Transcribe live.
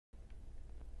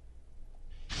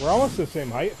We're almost the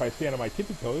same height if I stand on my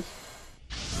tippy toes.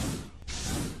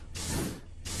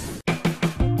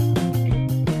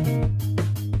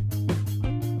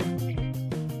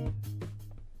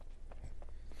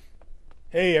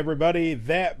 Hey everybody,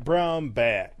 that brown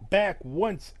bat back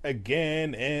once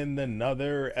again in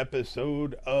another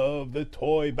episode of the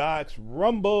Toy Box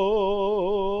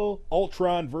Rumble.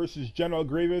 Ultron versus General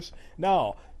Grievous.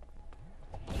 Now,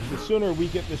 the sooner we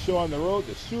get the show on the road,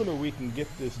 the sooner we can get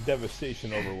this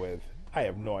devastation over with. I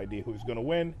have no idea who's going to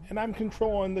win, and I'm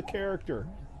controlling the character.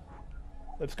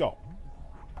 Let's go.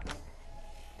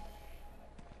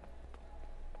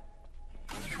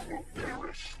 You will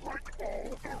perish like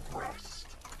all the rest.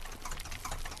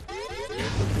 I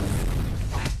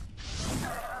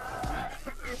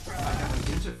have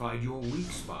identified your weak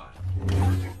spot.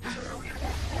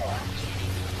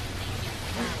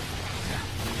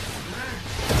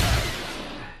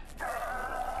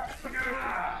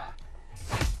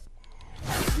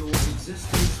 Your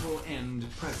existence will end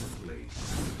presently.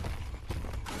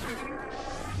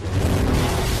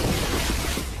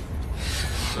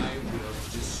 I will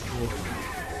destroy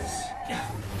you.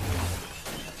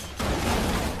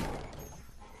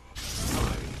 I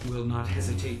will not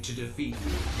hesitate to defeat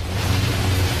you.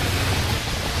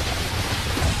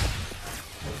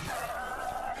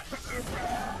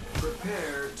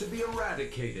 Prepare to be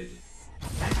eradicated.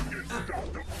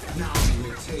 Now you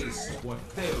will taste what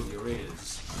failure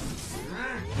is. I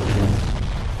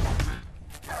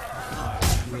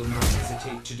will not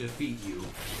hesitate to defeat you.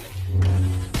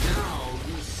 Now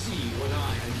you see what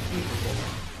I am capable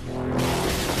of.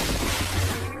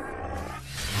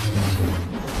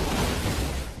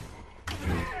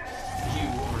 You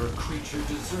are a creature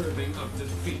deserving of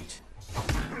defeat.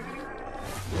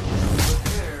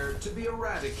 Prepare to be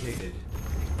eradicated.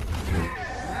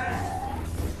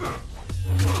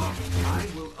 I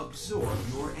will absorb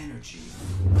your energy.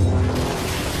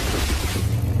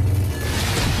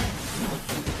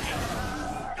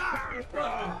 I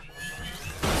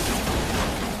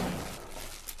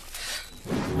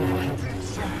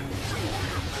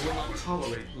will not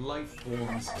tolerate life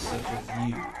forms such as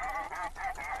you.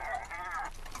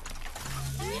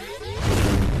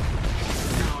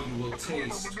 Now you will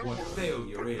taste what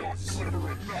failure is.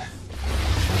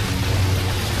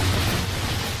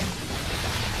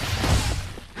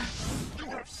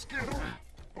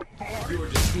 Your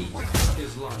defeat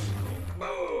is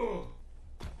logical.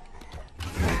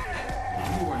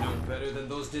 You are no better than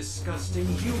those disgusting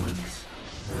humans.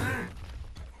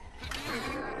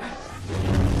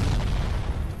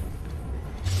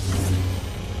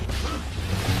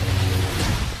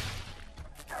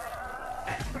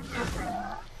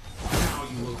 Now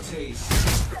you will taste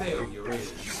what failure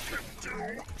is.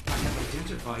 I have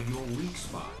identified your weak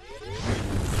spot.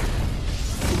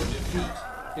 Your defeat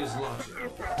is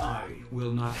logical. I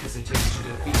will not hesitate to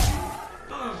defeat you.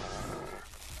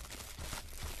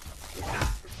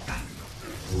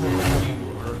 You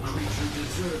are a creature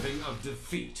deserving of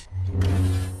defeat.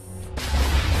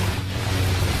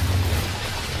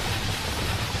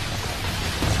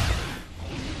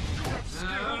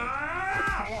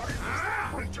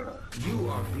 You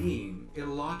are being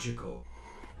illogical.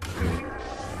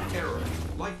 Error.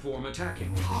 Life form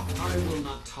attacking. I will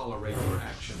not tolerate your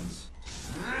actions.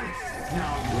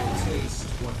 Now you will taste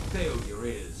what failure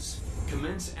is.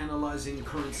 Commence analyzing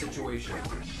current situation.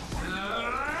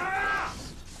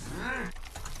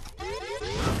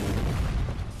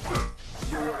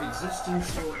 Your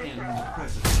existence will end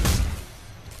presently.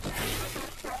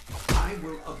 I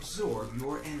will absorb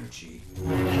your energy.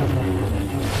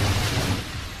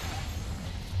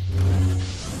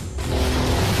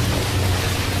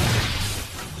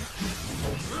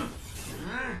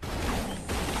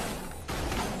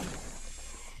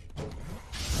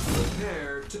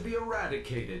 Prepare to be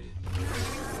eradicated.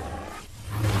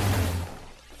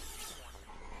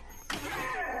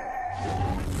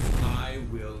 I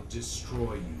will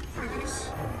destroy you for this.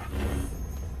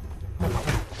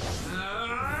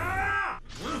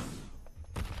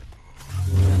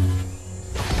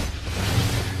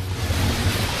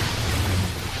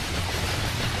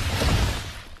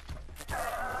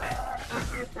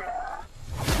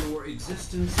 Your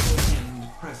existence will end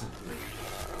presently.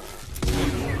 You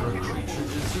are a creature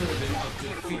deserving of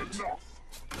defeat.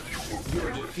 Your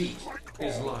defeat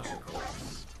is logical.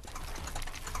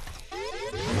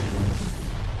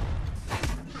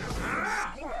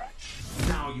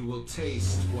 Now you will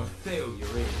taste what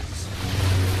failure is.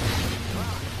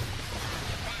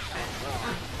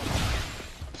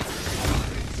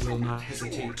 I will not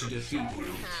hesitate to defeat you.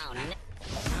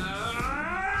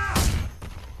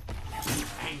 You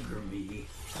anger me.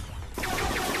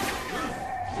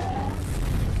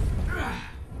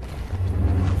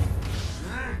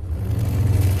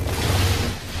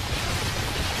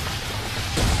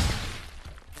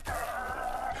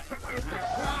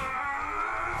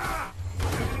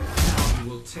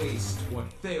 taste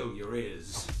what failure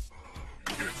is.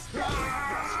 You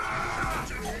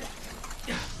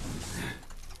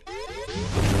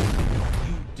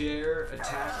dare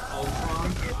attack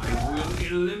Ultron? I will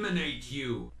eliminate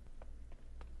you.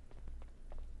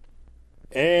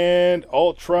 And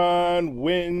Ultron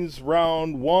wins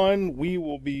round 1. We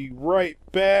will be right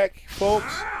back,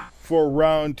 folks, for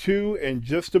round 2 in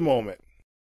just a moment.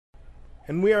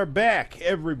 And we are back,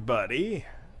 everybody.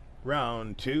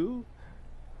 Round 2.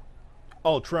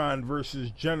 Ultron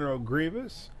versus General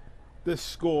Grievous. The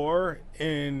score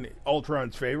in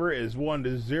Ultron's favor is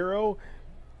 1-0.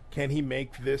 Can he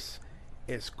make this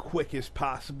as quick as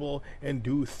possible and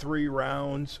do 3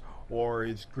 rounds? Or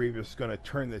is Grievous going to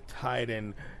turn the tide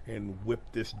and whip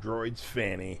this droid's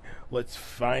fanny? Let's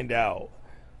find out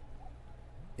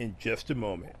in just a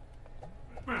moment.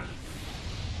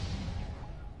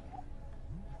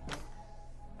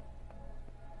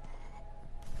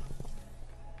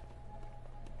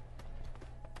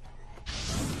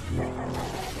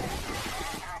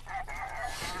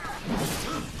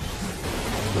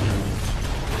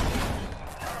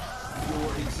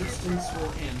 Your existence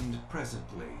will end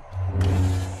presently.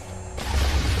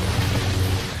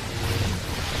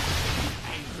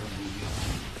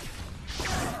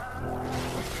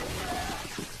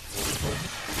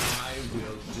 I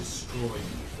will destroy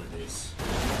you for this.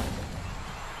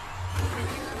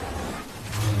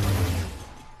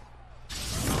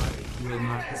 I will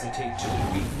not hesitate to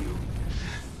defeat you.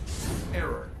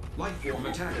 Error. Life form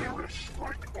attacking. Perish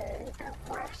like all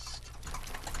the rest.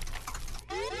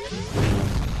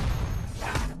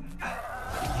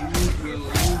 You will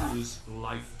lose,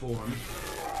 life form.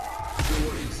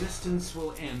 Your existence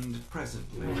will end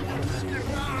presently.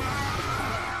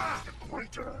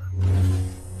 Waiter.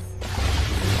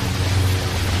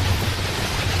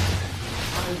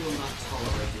 I will not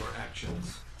tolerate your actions.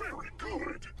 Very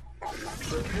good.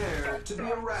 Prepare to be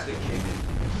eradicated.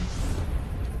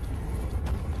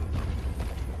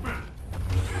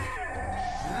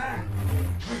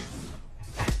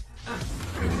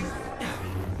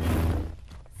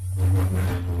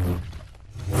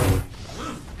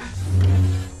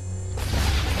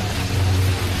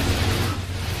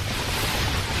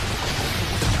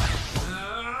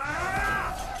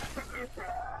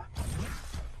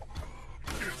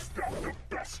 Is that the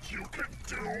best you can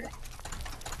do?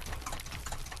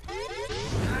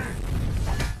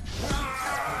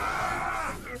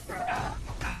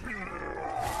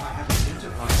 I have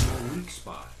identified your weak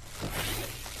spot.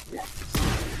 I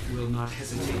will not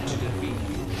hesitate to defeat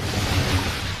you.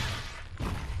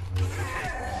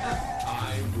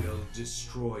 I will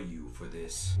destroy you for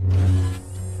this.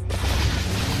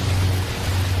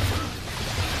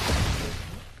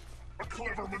 A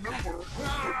clever maneuver, but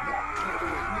not clever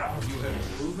enough. You have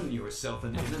proven yourself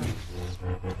an enemy.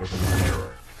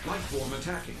 Error. Life form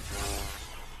attacking.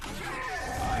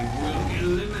 I will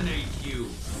eliminate you.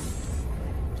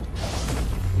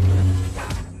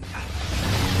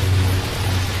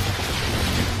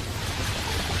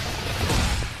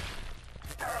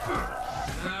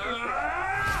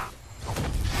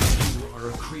 You are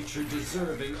a creature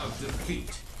deserving of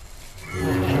defeat.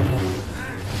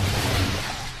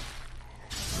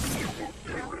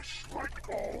 Perish like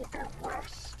all the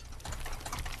rest.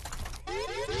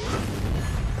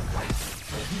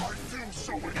 I do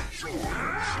so enjoy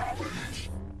the challenge.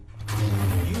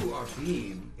 You are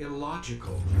being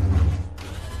illogical.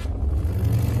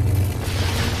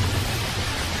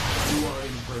 You are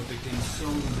imperfect in so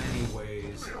many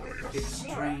ways. It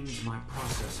strains my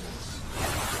processes.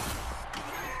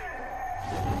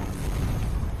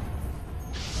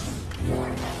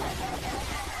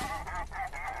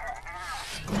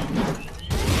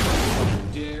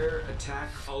 Dare attack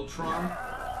Ultron? I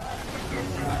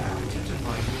have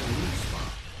identified your weak spot.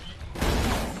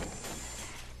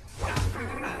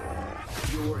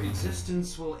 Your existence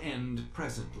will end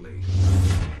presently.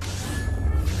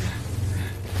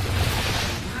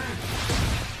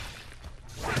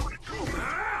 Very good. I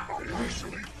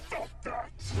actually thought that.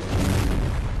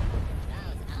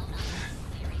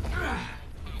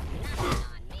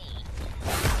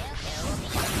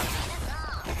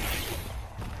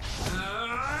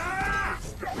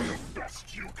 Is that the best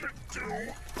you can do?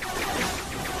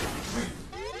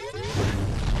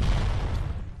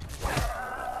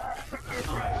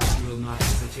 I will not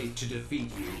hesitate to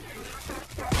defeat you.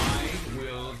 I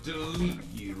will delete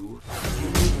you. You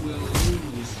will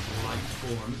lose life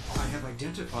form. I have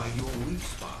identified your weak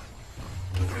spot.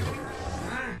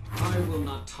 I will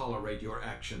not tolerate your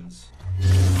actions.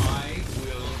 I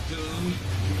will delete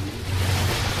you.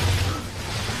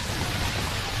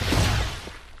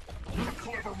 A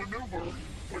clever maneuver,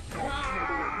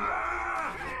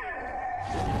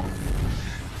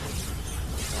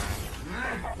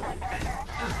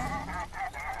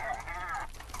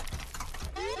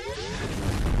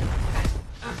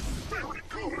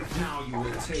 Now you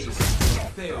will taste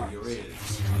what failure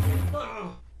is.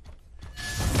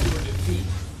 Your defeat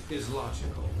is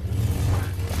logical.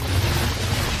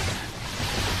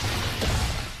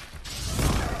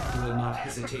 I will not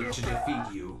hesitate to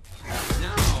defeat you.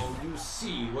 Now you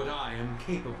see what I am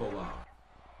capable of.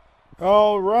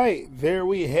 All right, there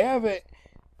we have it.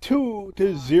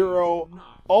 2-0.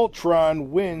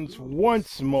 Ultron wins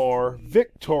once more.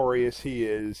 Victorious he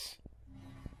is.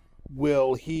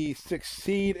 Will he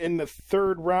succeed in the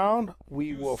third round?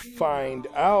 We will find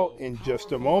out in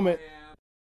just a moment.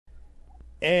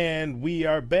 And we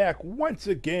are back once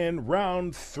again.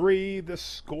 Round 3. The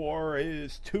score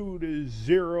is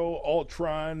 2-0.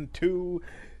 Ultron 2.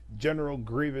 General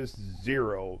Grievous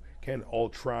 0. Can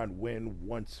Ultron win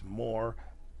once more?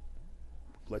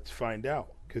 Let's find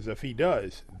out. Because if he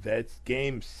does, that's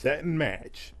game, set, and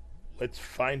match. Let's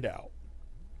find out.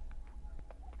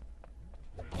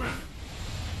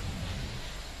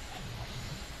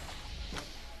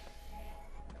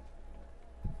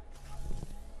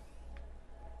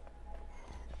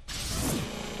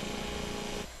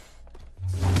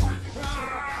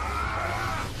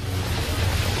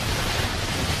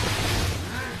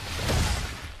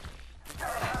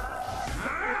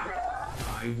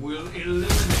 I will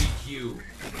eliminate you.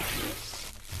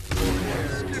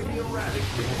 Prepare to be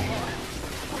eradicated.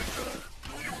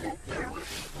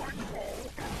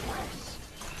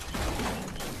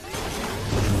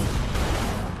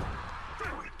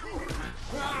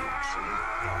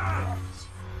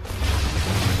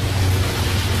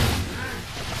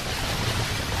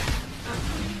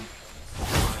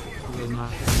 I will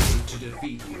not hesitate to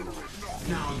defeat you.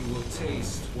 Now you will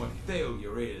taste what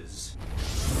failure is.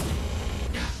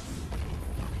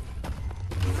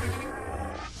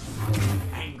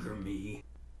 Anger me.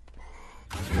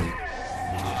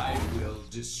 I will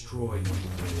destroy you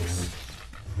for this.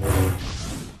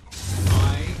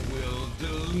 I will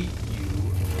delete you.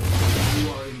 You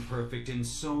are imperfect in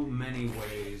so many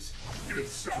ways. It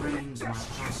strains my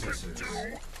processors.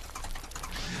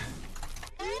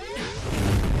 I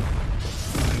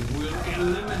will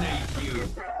eliminate you.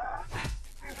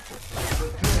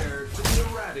 Prepare to be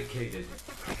eradicated.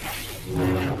 Your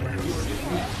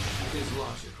defeat is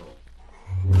logical.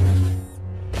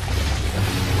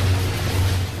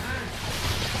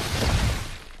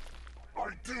 I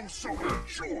do so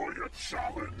enjoy a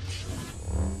challenge.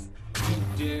 You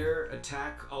dare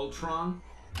attack Ultron?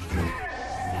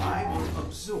 I will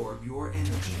absorb your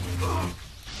energy.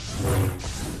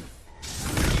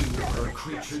 You are a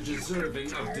creature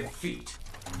deserving of defeat.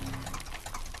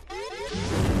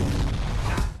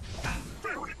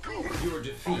 Your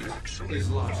defeat is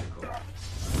logical.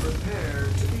 Prepare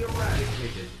to be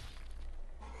eradicated.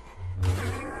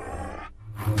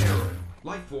 Error.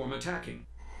 Life form attacking.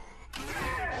 You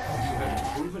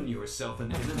have proven yourself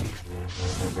an enemy.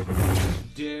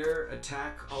 Dare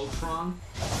attack Ultron?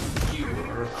 You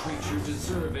are a creature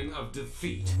deserving of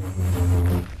defeat.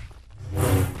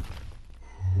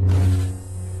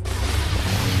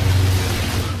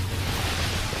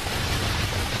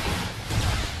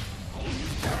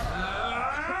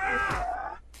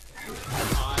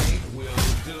 I will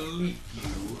delete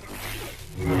you.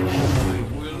 I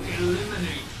will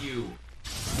eliminate you.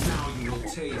 Now you will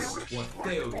taste what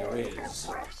failure is.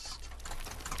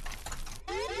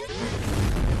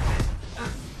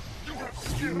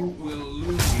 You will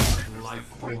lose life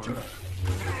form. You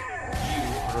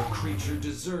are a creature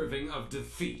deserving of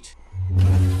defeat. I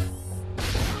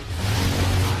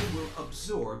will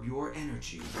absorb your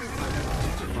energy. I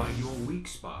have identified your weak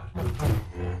spot.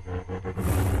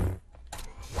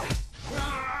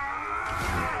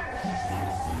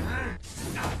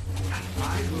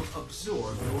 I will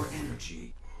absorb your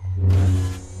energy.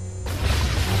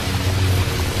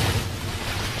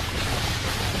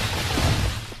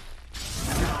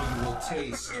 Now you will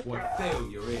taste what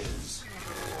failure is.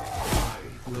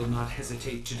 I will not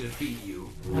hesitate to defeat you.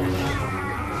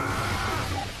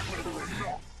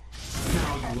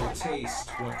 Now you will taste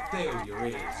what failure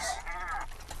is.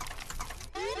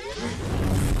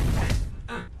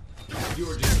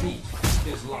 Your defeat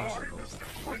is logical.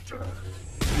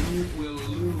 You will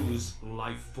lose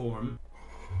life form.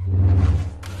 Prepare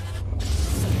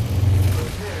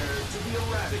to be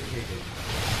eradicated.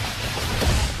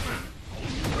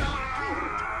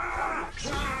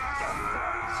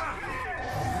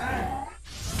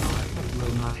 I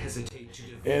will not hesitate to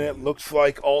defeat. And it looks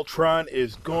like Ultron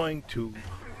is going to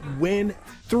win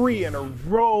 3 in a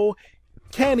row.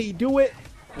 Can he do it?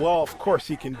 Well, of course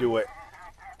he can do it.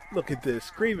 Look at this.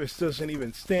 Grievous doesn't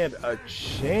even stand a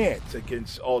chance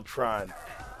against Ultron.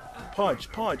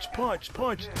 Punch, punch, punch,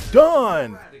 punch.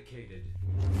 Done! Eradicated.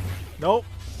 Nope.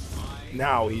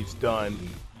 Now he's done.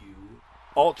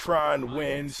 Ultron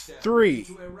wins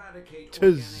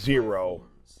 3-0.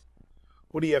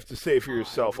 What do you have to say for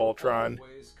yourself, Ultron?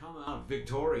 Always come out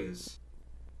victorious.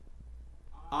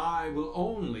 I will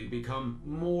only become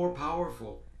more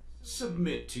powerful.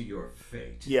 Submit to your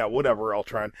fate. Yeah, whatever,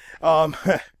 Ultron.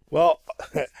 Well,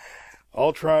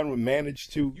 Ultron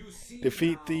managed to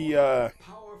defeat the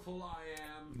powerful I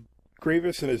am.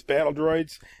 Grievous and his battle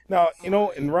droids. Now, you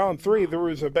know, in round 3, there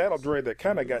was a battle droid that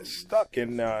kind of got stuck,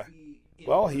 and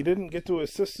well, he didn't get to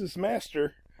assist his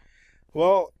master.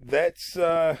 Well, that's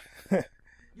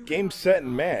game, set,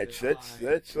 and match.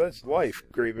 That's life,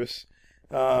 Grievous.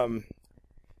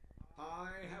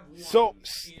 So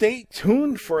stay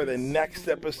tuned for the next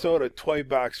episode of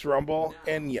TOYBOX Rumble,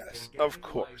 and yes, of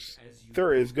course,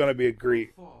 there is going to be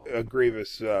a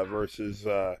Grievous versus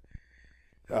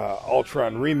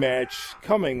Ultron rematch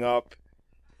coming up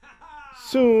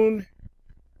soon.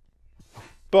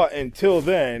 But until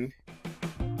then,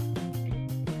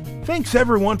 thanks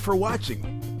everyone for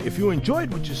watching. If you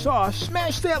enjoyed what you saw,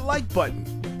 smash that like button.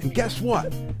 And guess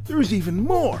what? There's even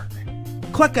more.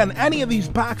 Click on any of these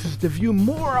boxes to view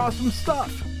more awesome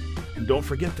stuff. And don't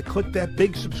forget to click that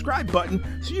big subscribe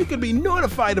button so you can be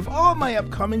notified of all my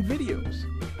upcoming videos.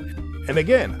 And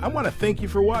again, I want to thank you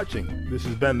for watching. This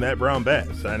has been That Brown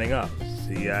Bat signing off.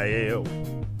 CIAO.